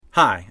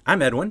Hi,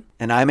 I'm Edwin.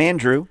 And I'm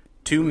Andrew.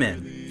 2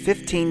 men.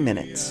 15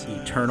 minutes.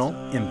 Eternal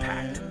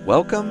impact.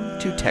 Welcome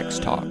to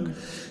Text Talk.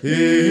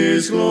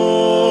 His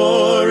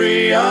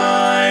glory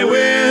I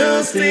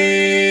will see.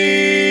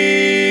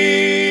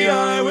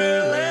 I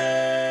will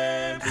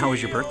live. How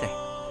was your birthday?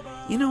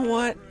 You know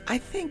what? I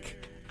think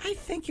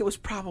it was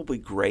probably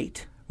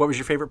great. What was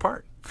your favorite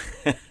part?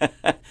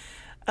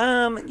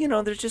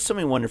 There's just so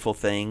many wonderful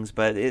things,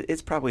 but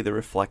it's probably the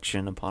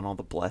reflection upon all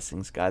the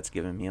blessings God's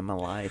given me in my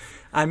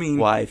life. I mean,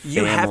 wife,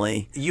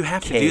 family, you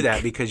have to cake. do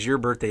that because your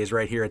birthday is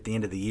right here at the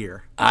end of the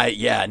year.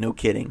 No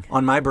kidding.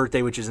 On my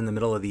birthday, which is in the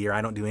middle of the year,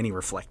 I don't do any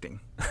reflecting.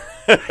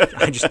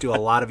 I just do a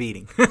lot of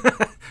eating.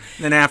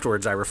 Then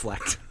afterwards, I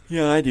reflect.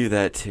 Yeah, I do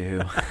that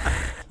too.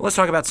 Let's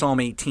talk about Psalm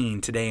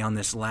 18 today on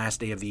this last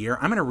day of the year.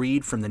 I'm going to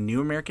read from the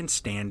New American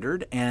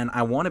Standard, and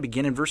I want to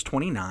begin in verse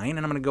 29, and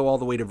I'm going to go all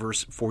the way to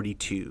verse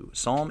 42.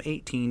 Psalm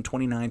 18,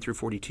 29 through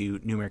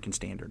 42, New American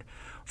Standard.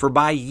 For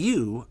by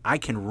you I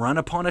can run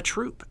upon a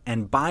troop,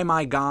 and by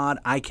my God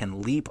I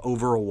can leap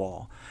over a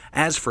wall.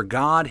 As for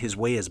God, his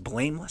way is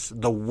blameless.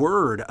 The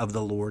word of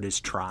the Lord is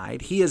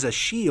tried. He is a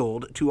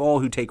shield to all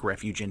who take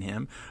refuge in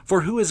him.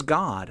 For who is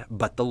God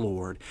but the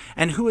Lord?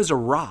 And who is a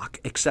rock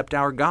except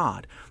our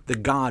God? The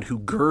God who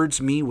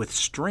girds me with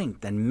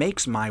strength and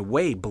makes my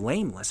way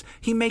blameless.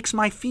 He makes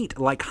my feet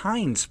like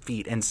hinds'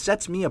 feet and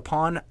sets me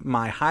upon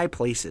my high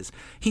places.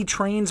 He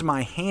trains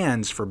my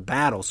hands for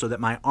battle so that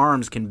my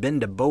arms can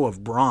bend a bow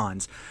of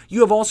bronze.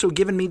 You have also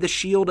given me the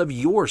shield of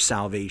your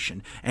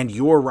salvation, and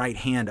your right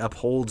hand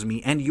upholds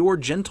me, and your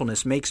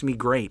gentleness makes me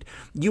great.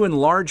 You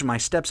enlarge my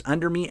steps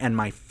under me, and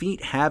my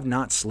feet have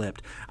not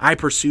slipped. I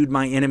pursued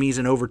my enemies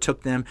and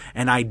overtook them,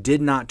 and I did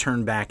not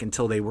turn back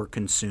until they were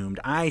consumed.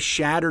 I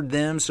shattered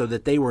them so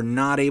that they were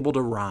not able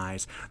to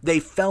rise. They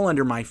fell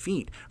under my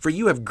feet. For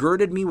you have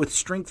girded me with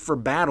strength for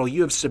battle.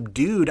 You have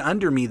subdued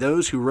under me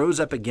those who rose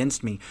up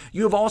against me.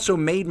 You have also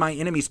made my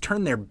enemies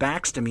turn their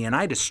backs to me, and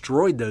I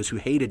destroyed those who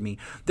hated me.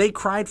 They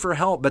cried for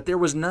help, but there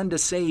was none to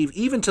save,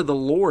 even to the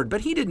Lord,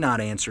 but he did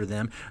not answer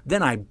them.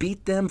 Then I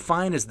beat them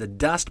fine as the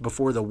dust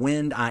before the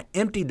wind. I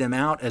emptied them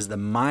out as the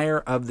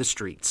mire of the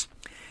streets.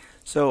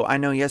 So I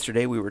know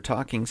yesterday we were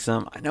talking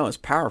some, I know it's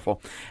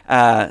powerful,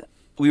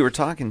 we were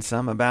talking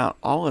some about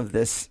all of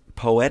this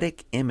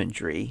poetic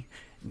imagery,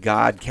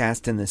 God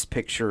cast in this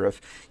picture of,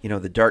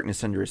 the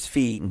darkness under his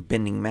feet and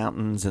bending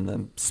mountains and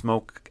the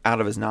smoke out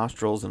of his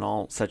nostrils and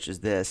all such as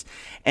this,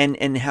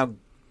 and how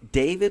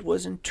David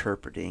was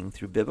interpreting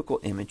through biblical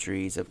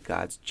imageries of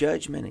God's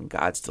judgment and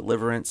God's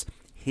deliverance,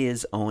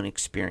 his own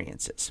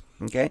experiences.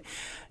 Okay?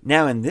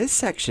 Now in this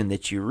section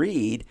that you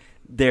read,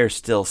 there's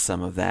still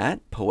some of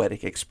that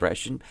poetic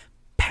expression,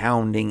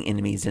 pounding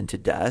enemies into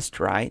dust,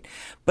 right?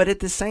 But at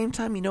the same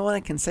time, you know what I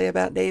can say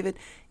about David?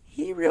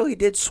 He really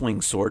did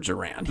swing swords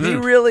around. He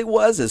really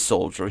was a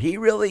soldier. He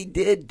really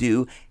did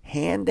do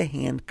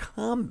hand-to-hand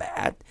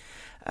combat.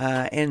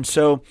 And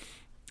so,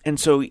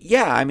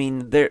 yeah, I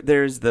mean,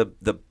 there's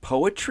the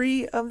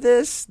poetry of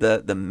this,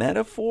 the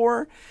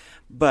metaphor,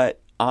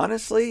 but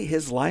honestly,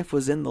 his life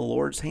was in the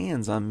Lord's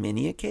hands on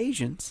many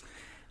occasions,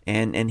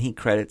 and he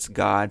credits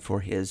God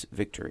for his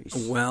victories.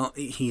 Well,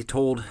 he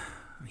told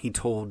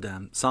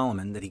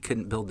Solomon that he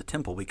couldn't build the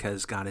temple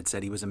because God had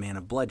said he was a man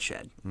of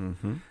bloodshed.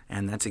 Mm-hmm.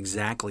 And that's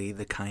exactly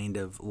the kind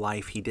of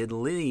life he did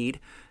lead,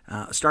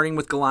 starting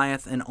with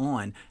Goliath and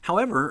on.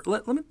 However,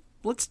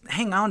 let's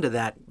hang on to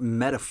that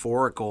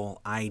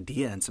metaphorical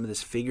idea and some of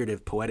this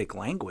figurative poetic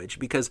language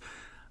because,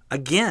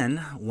 again,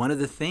 one of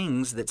the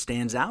things that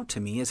stands out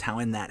to me is how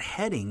in that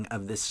heading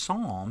of this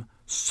psalm,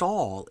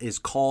 Saul is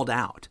called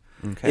out.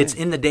 Okay. It's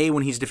in the day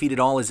when he's defeated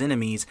all his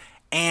enemies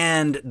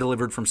and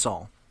delivered from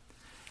Saul.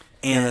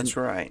 And yeah, that's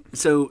right.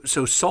 So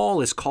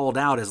Saul is called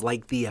out as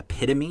like the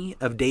epitome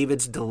of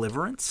David's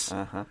deliverance.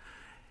 Uh-huh.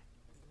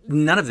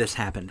 None of this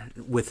happened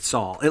with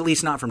Saul, at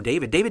least not from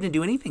David. David didn't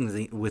do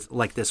anything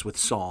like this with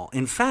Saul.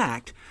 In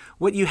fact,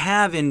 what you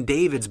have in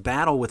David's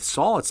battle with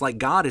Saul, it's like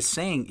God is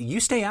saying, you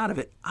stay out of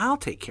it, I'll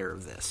take care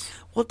of this.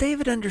 Well,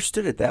 David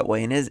understood it that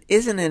way, and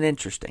isn't it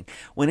interesting?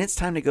 When it's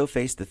time to go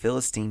face the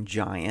Philistine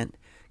giant,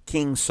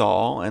 King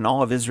Saul and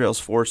all of Israel's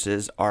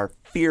forces are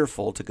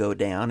fearful to go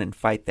down and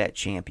fight that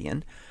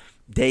champion.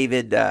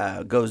 David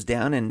goes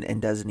down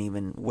and doesn't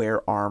even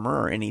wear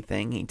armor or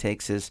anything. He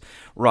takes his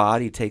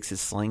rod, he takes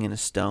his sling and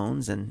his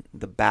stones, and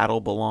the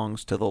battle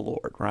belongs to the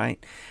Lord,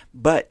 right?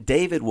 But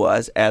David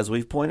was, as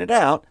we've pointed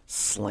out,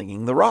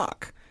 slinging the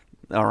rock,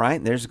 all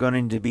right? There's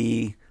going to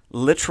be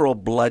literal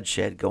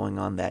bloodshed going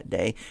on that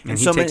day. And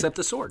he takes up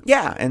the sword.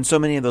 Yeah, and so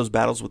many of those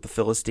battles with the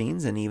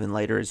Philistines, and even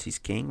later as he's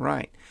king,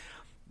 right?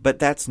 But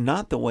that's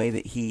not the way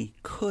that he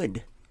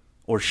could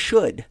or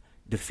should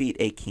defeat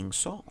a King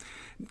Saul.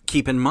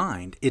 Keep in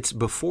mind, it's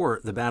before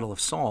the Battle of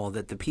Saul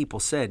that the people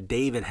said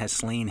David has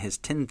slain his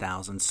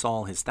 10,000,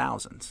 Saul his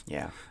thousands.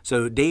 Yeah.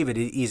 So David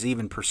is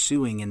even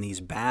pursuing in these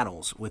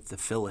battles with the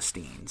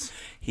Philistines.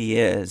 He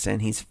is,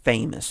 and he's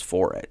famous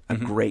for it. A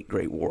great,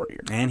 great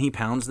warrior. And he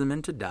pounds them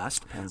into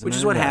dust, which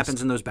is what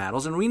happens in those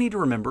battles. And we need to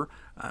remember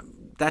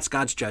that's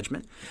God's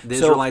judgment. The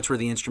Israelites were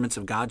the instruments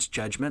of God's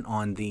judgment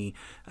on the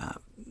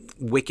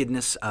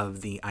wickedness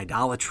of the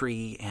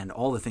idolatry and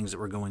all the things that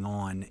were going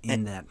on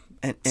in that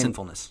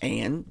sinfulness.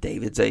 And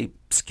David's a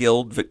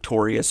skilled,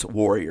 victorious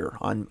warrior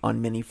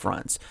on many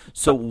fronts.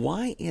 So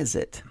why is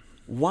it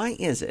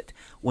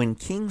when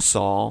King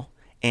Saul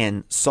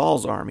and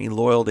Saul's army,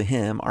 loyal to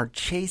him, are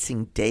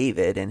chasing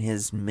David and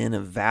his men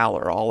of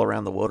valor all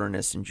around the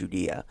wilderness in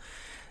Judea,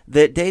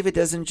 that David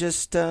doesn't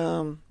just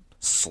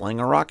sling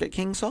a rock at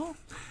King Saul?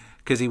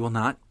 Because he will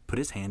not put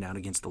his hand out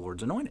against the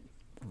Lord's anointed.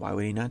 Why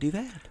would he not do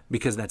that?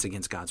 Because that's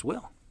against God's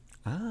will.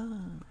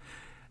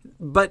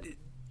 But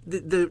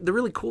the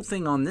really cool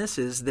thing on this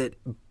is that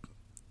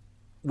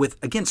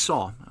against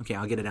Saul, okay,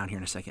 I'll get it out here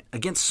in a second.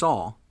 Against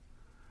Saul,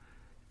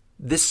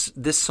 this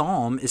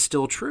psalm is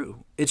still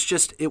true. It's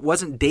just it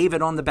wasn't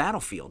David on the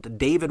battlefield.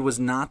 David was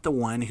not the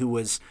one who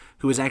was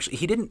actually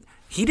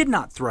he did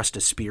not thrust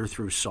a spear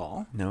through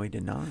Saul. No, he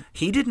did not.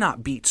 He did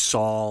not beat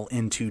Saul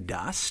into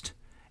dust.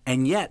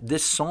 And yet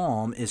this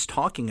psalm is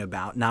talking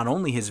about not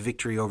only his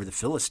victory over the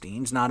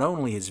Philistines, not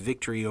only his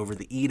victory over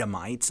the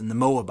Edomites and the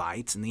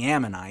Moabites and the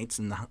Ammonites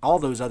and all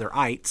those other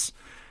ites,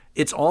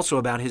 it's also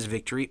about his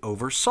victory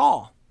over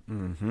Saul.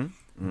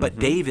 But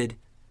David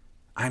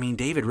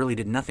really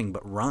did nothing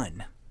but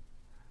run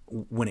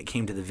when it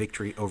came to the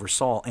victory over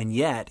Saul. And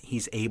yet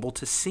he's able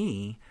to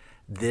see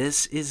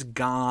this is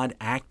God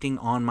acting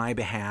on my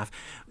behalf.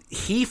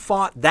 He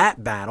fought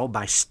that battle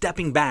by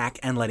stepping back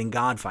and letting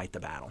God fight the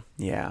battle.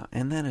 Yeah,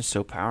 and that is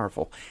so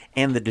powerful.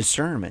 And the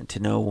discernment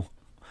to know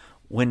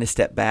when to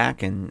step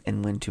back and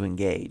when to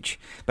engage.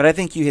 But I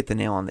think you hit the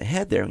nail on the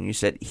head there when you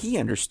said he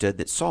understood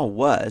that Saul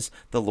was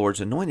the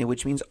Lord's anointed,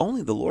 which means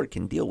only the Lord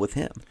can deal with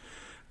him.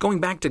 Going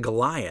back to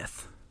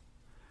Goliath,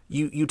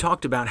 you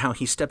talked about how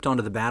he stepped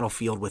onto the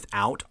battlefield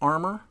without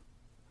armor.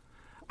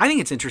 I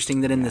think it's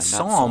interesting that in this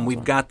psalm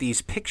we've got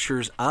these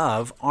pictures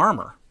of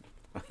armor.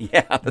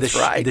 Yeah, that's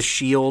right. The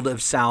shield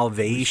of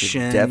salvation. We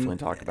should definitely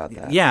talk about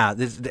that. Yeah,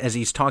 as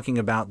he's talking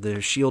about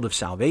the shield of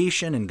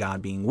salvation and God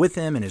being with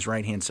him and his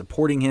right hand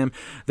supporting him.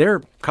 There are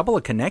a couple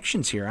of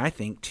connections here, I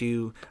think,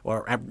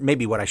 or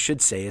maybe what I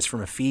should say is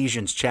from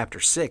Ephesians chapter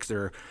 6.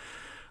 There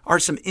are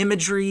some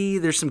imagery,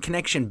 there's some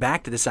connection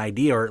back to this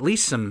idea, or at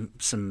least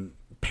some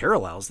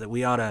parallels that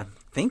we ought to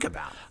think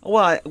about.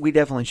 Well, we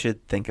definitely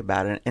should think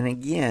about it. And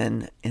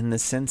again, in the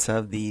sense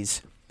of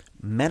these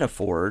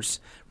metaphors,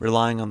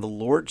 relying on the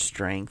Lord's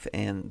strength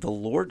and the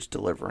Lord's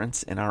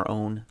deliverance in our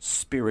own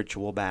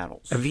spiritual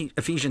battles.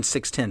 Ephesians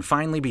 6:10,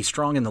 finally be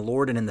strong in the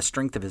Lord and in the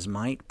strength of his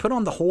might. Put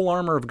on the whole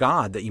armor of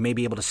God that you may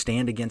be able to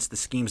stand against the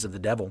schemes of the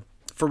devil.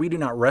 For we do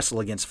not wrestle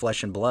against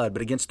flesh and blood,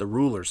 but against the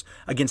rulers,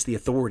 against the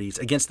authorities,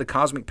 against the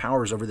cosmic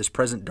powers over this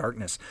present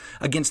darkness,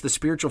 against the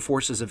spiritual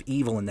forces of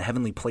evil in the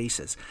heavenly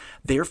places.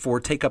 Therefore,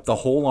 take up the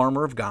whole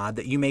armor of God,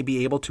 that you may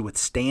be able to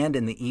withstand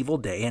in the evil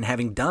day, and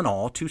having done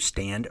all, to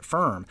stand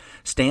firm.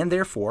 Stand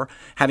therefore,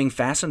 having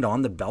fastened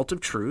on the belt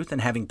of truth,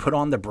 and having put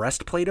on the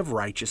breastplate of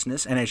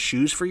righteousness, and as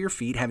shoes for your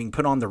feet, having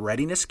put on the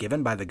readiness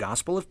given by the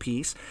gospel of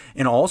peace.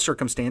 In all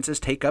circumstances,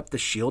 take up the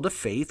shield of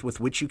faith, with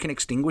which you can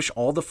extinguish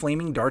all the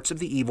flaming darts of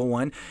the evil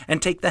one,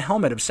 and take the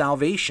helmet of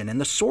salvation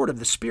and the sword of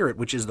the Spirit,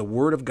 which is the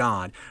word of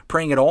God,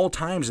 praying at all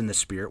times in the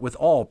Spirit with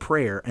all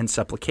prayer and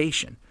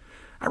supplication.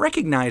 I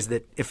recognize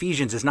that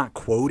Ephesians is not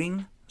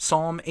quoting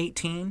Psalm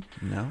 18,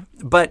 no,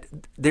 but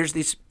there's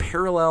this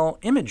parallel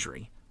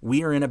imagery.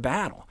 We are in a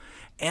battle.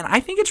 And I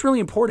think it's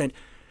really important.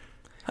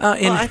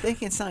 I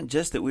think it's not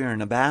just that we are in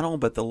a battle,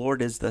 but the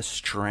Lord is the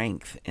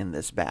strength in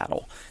this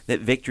battle, that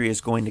victory is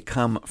going to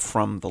come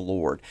from the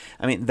Lord.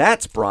 I mean,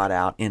 that's brought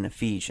out in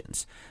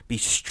Ephesians. Be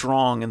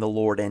strong in the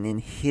Lord and in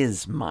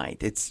his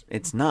might.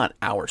 It's not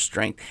our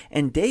strength.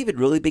 And David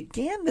really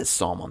began this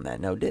psalm on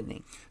that note, didn't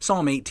he?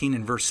 Psalm 18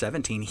 and verse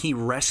 17, he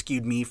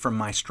rescued me from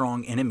my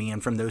strong enemy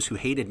and from those who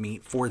hated me,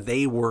 for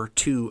they were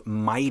too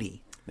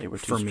mighty They were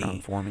too strong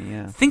me. for me,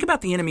 yeah. Think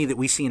about the enemy that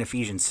we see in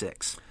Ephesians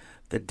 6.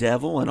 The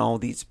devil and all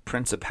these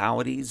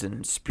principalities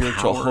and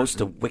spiritual hosts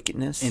of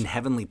wickedness. In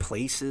heavenly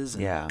places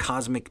and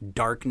cosmic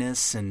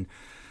darkness, and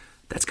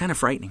that's kind of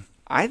frightening.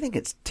 I think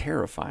it's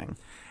terrifying.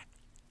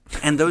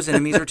 And those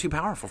enemies are too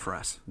powerful for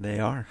us. They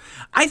are.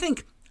 I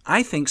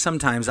think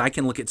sometimes I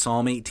can look at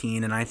Psalm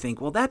 18 and I think,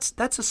 well, that's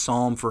a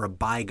psalm for a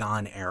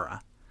bygone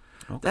era.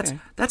 Okay.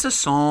 That's a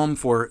psalm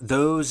for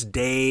those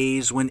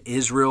days when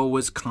Israel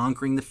was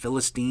conquering the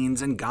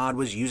Philistines and God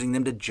was using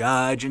them to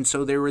judge, and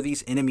so there were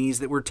these enemies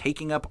that were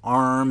taking up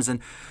arms,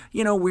 and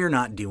we're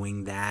not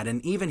doing that.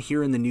 And even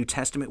here in the New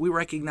Testament, we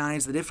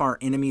recognize that if our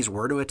enemies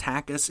were to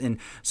attack us in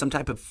some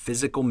type of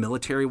physical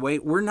military way,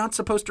 we're not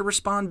supposed to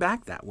respond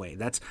back that way.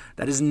 That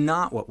is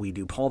not what we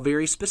do. Paul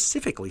very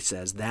specifically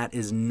says that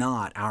is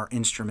not our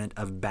instrument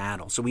of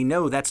battle. So we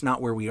know that's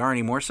not where we are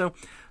anymore. So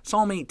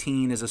Psalm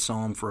 18 is a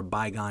psalm for a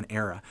bygone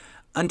era.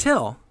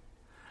 Until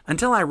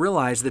I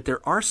realize that there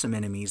are some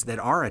enemies that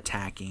are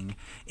attacking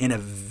in a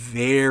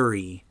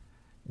very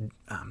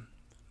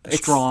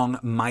strong,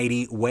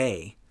 mighty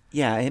way.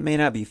 Yeah, it may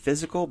not be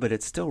physical, but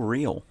it's still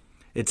real.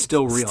 It's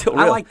still real. Still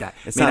I real. like that.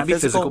 It's It may not not be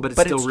physical, but it's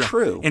but still it's real.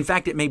 true. In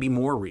fact, it may be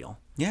more real.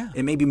 Yeah.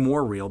 It may be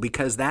more real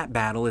because that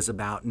battle is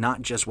about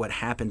not just what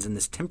happens in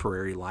this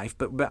temporary life,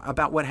 but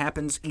about what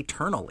happens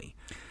eternally.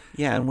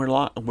 Yeah, and we're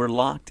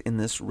locked in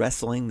this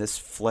wrestling, this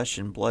flesh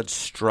and blood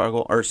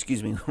struggle, or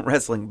excuse me,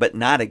 wrestling, but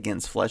not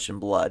against flesh and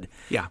blood.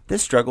 Yeah.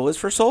 This struggle is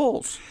for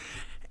souls.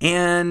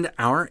 And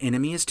our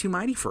enemy is too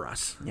mighty for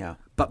us. Yeah.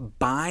 But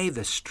by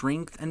the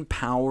strength and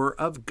power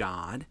of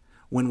God,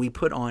 when we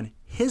put on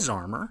His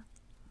armor,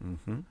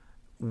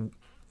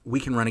 we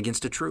can run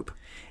against a troop.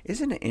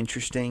 Isn't it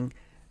interesting?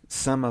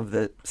 Some of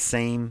the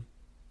same,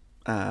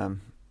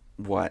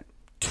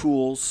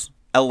 tools,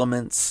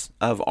 elements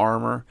of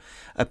armor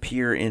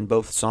appear in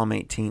both Psalm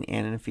 18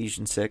 and in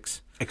Ephesians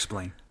 6.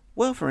 Explain.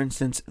 Well, for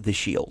instance, the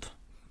shield.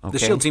 Okay? The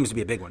shield seems to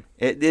be a big one.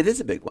 It is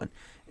a big one.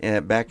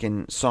 Back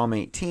in Psalm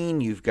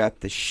 18, you've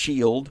got the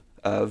shield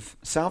of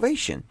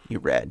salvation, you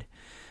read.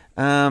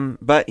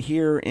 But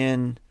here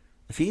in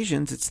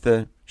Ephesians, it's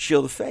the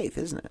shield of faith,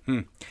 isn't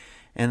it?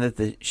 And that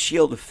the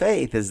shield of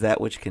faith is that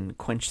which can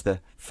quench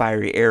the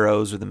fiery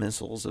arrows or the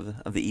missiles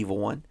of the evil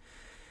one.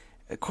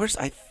 Of course,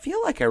 I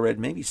feel like I read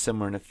maybe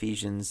somewhere in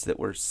Ephesians that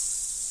we're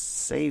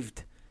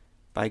saved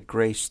by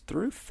grace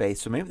through faith.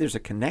 So maybe there's a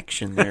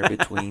connection there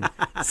between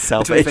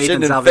salvation faith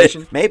and and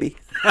salvation? faith. Maybe.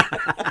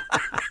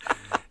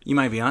 You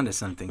might be onto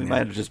something We there.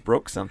 might have just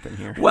broke something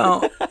here.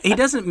 Well, he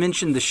doesn't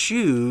mention the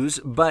shoes,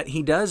 but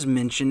he does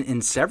mention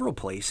in several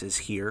places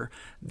here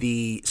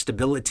the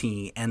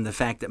stability and the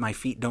fact that my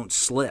feet don't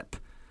slip.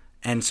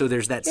 And so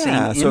there's that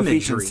same so imagery.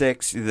 Ephesians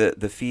 6,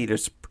 the feet are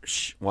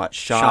shod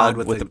shod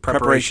with the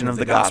preparation of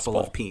the gospel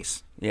of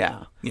peace.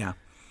 Yeah. Yeah.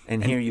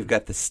 And here you've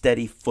got the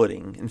steady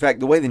footing. In fact,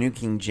 the way the New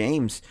King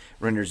James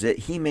renders it,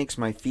 he makes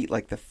my feet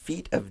like the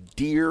feet of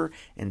deer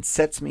and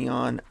sets me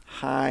on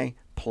high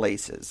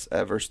places.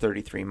 Verse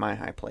 33, my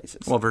high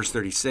places. Well, verse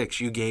 36,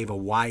 you gave a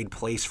wide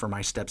place for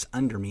my steps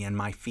under me, and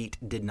my feet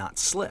did not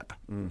slip.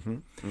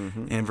 And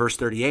verse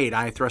 38,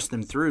 I thrust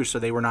them through, so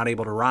they were not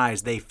able to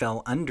rise. They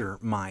fell under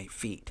my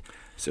feet.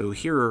 So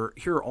here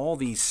are all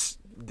this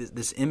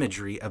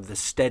imagery of the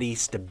steady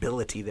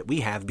stability that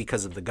we have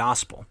because of the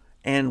gospel.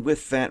 And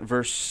with that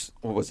verse,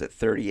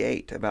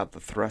 38, about the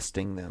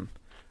thrusting them,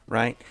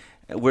 right?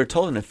 We're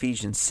told in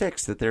Ephesians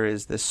 6 that there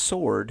is this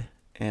sword,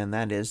 and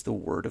that is the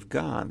Word of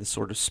God. The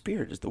sword of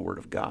Spirit is the Word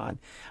of God.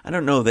 I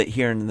don't know that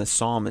here in the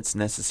Psalm it's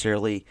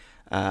necessarily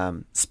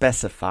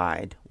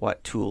specified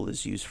what tool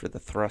is used for the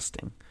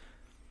thrusting.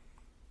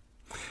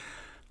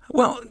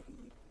 Well,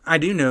 I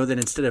do know that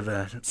instead of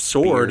a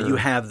sword, Spear. you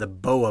have the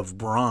bow of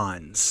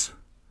bronze.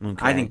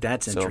 Okay. I think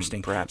that's So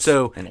interesting. perhaps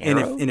So an in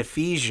arrow?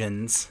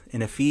 Ephesians,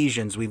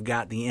 we've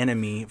got the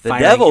enemy The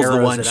firing devil's the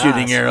arrows one at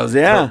shooting us, arrows,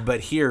 yeah. But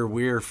here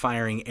we're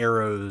firing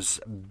arrows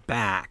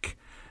back.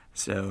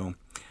 So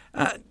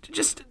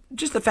just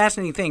a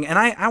fascinating thing. And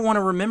I want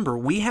to remember,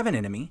 we have an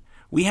enemy.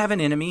 We have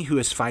an enemy who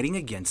is fighting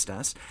against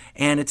us,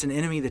 and it's an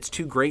enemy that's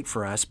too great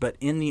for us, but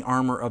in the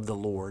armor of the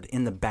Lord,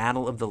 in the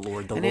battle of the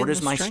Lord, the And Lord in is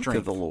the my strength strength.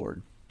 of the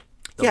Lord.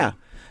 Yeah.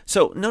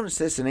 So notice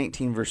this in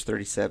 18 verse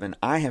 37.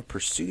 I have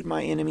pursued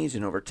my enemies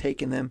and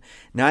overtaken them.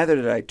 Neither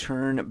did I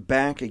turn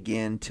back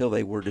again till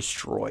they were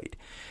destroyed.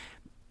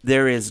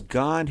 There is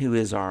God who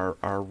is our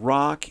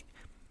rock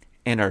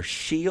and our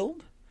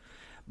shield,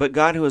 but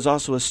God who is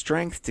also a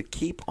strength to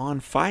keep on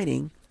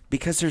fighting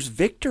because there's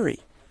victory.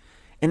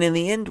 And in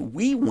the end,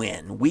 we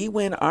win. We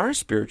win our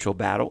spiritual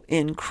battle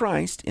in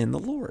Christ, in the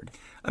Lord.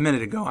 A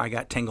minute ago, I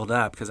got tangled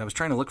up because I was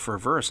trying to look for a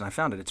verse, and I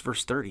found it. It's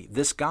verse 30.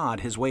 This God,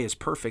 his way is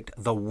perfect.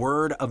 The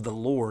word of the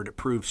Lord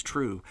proves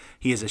true.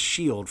 He is a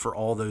shield for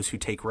all those who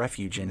take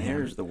refuge in him.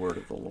 There's the word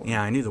of the Lord.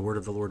 Yeah, I knew the word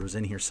of the Lord was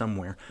in here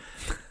somewhere.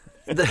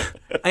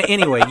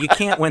 Anyway, you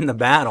can't win the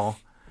battle.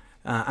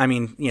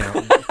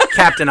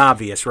 Captain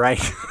Obvious,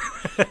 right?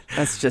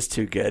 That's just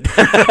too good.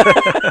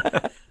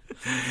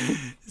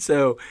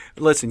 So,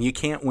 listen, you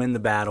can't win the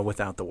battle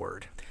without the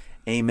word.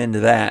 Amen to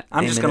that.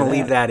 I'm just going to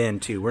leave that in,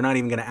 too. We're not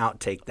even going to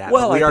outtake that.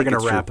 Well, but we I are think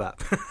going to it's wrap true.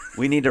 up.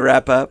 We need to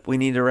wrap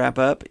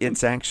up.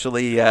 It's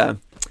actually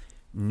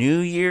New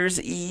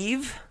Year's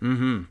Eve.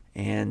 Mm-hmm.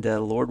 And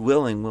Lord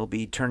willing, we'll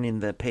be turning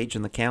the page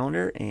on the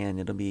calendar, and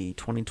it'll be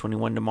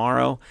 2021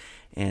 tomorrow.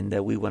 And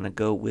we want to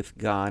go with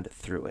God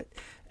through it.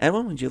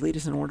 Edwin, would you lead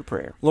us in a word of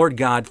prayer? Lord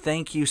God,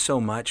 thank you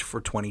so much for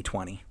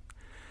 2020.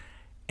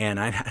 And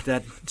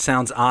that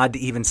sounds odd to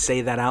even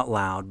say that out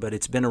loud, but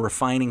it's been a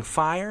refining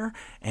fire,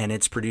 and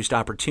it's produced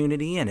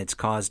opportunity, and it's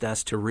caused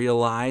us to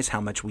realize how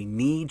much we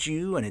need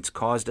you, and it's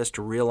caused us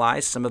to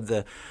realize some of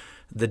the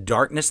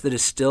darkness that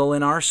is still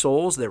in our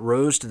souls that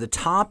rose to the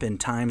top in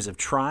times of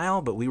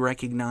trial, but we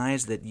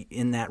recognize that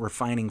in that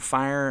refining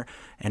fire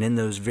and in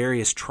those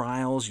various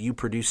trials, you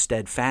produce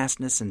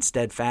steadfastness, and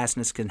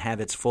steadfastness can have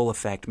its full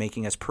effect,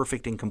 making us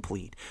perfect and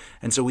complete.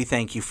 And so we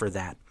thank you for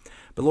that.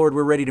 But Lord,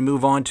 we're ready to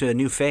move on to a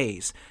new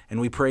phase,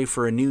 and we pray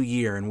for a new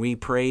year, and we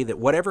pray that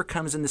whatever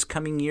comes in this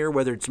coming year,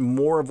 whether it's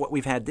more of what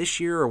we've had this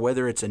year or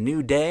whether it's a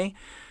new day,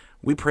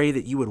 We pray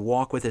that you would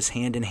walk with us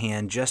hand in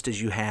hand just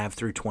as you have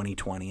through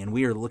 2020. And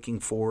we are looking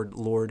forward,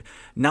 Lord,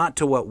 not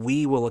to what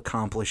we will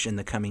accomplish in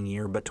the coming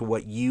year, but to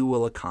what you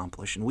will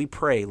accomplish. And we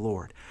pray,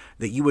 Lord,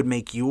 that you would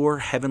make your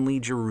heavenly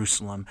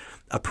Jerusalem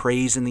a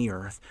praise in the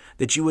earth,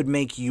 that you would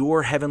make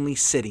your heavenly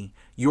city,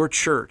 your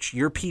church,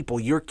 your people,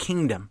 your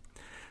kingdom,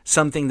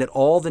 something that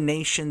all the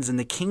nations and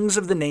the kings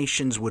of the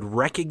nations would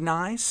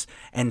recognize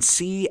and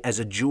see as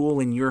a jewel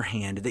in your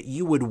hand, that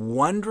you would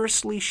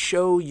wondrously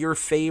show your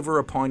favor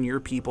upon your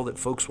people, that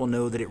folks will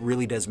know that it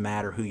really does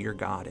matter who your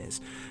God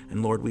is.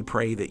 And Lord, we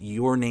pray that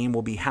your name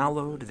will be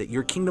hallowed, that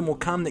your kingdom will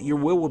come, that your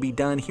will be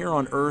done here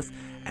on earth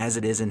as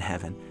it is in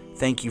heaven.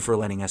 Thank you for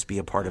letting us be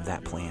a part of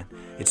that plan.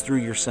 It's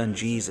through your Son,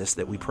 Jesus,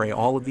 that we pray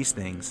all of these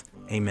things.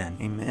 Amen.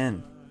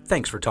 Amen.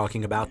 Thanks for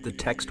talking about the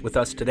text with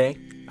us today.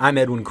 I'm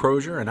Edwin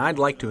Crozier, and I'd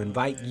like to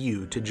invite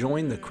you to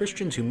join the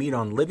Christians who meet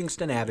on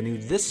Livingston Avenue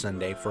this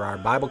Sunday for our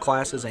Bible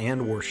classes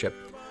and worship.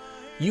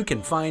 You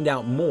can find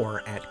out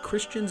more at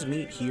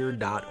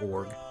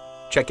christiansmeethere.org.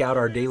 Check out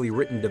our daily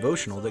written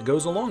devotional that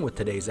goes along with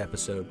today's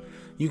episode.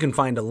 You can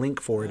find a link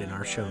for it in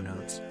our show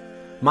notes.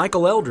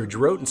 Michael Eldridge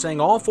wrote and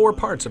sang all 4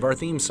 parts of our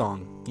theme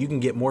song. You can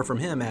get more from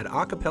him at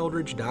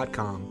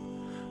acapeldridge.com.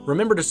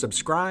 Remember to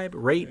subscribe,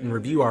 rate, and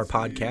review our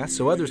podcast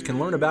so others can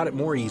learn about it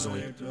more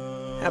easily.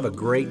 Have a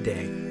great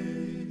day.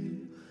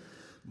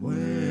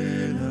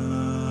 When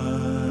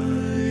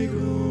I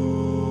go.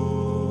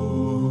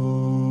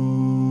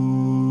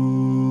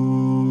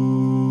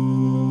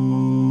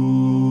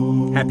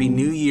 Happy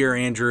New Year,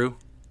 Andrew.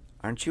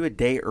 Aren't you a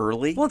day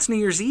early? Well, it's New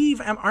Year's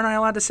Eve. Aren't I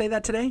allowed to say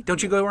that today?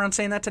 Don't you go around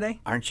saying that today?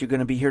 Aren't you going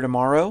to be here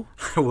tomorrow?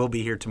 We'll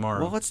be here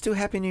tomorrow. Well, let's do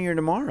Happy New Year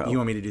tomorrow. You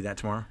want me to do that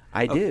tomorrow?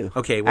 I do.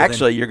 Okay. Well,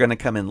 actually, you're going to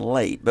come in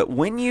late, but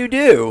when you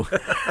do,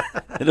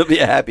 it'll be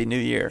a Happy New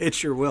Year. It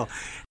sure will.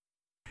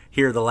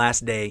 Here, the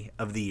last day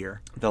of the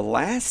year. The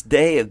last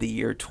day of the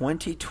year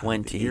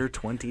 2020. The year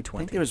 2020. I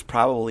think there was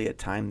probably a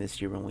time this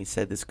year when we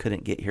said this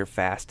couldn't get here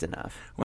fast enough.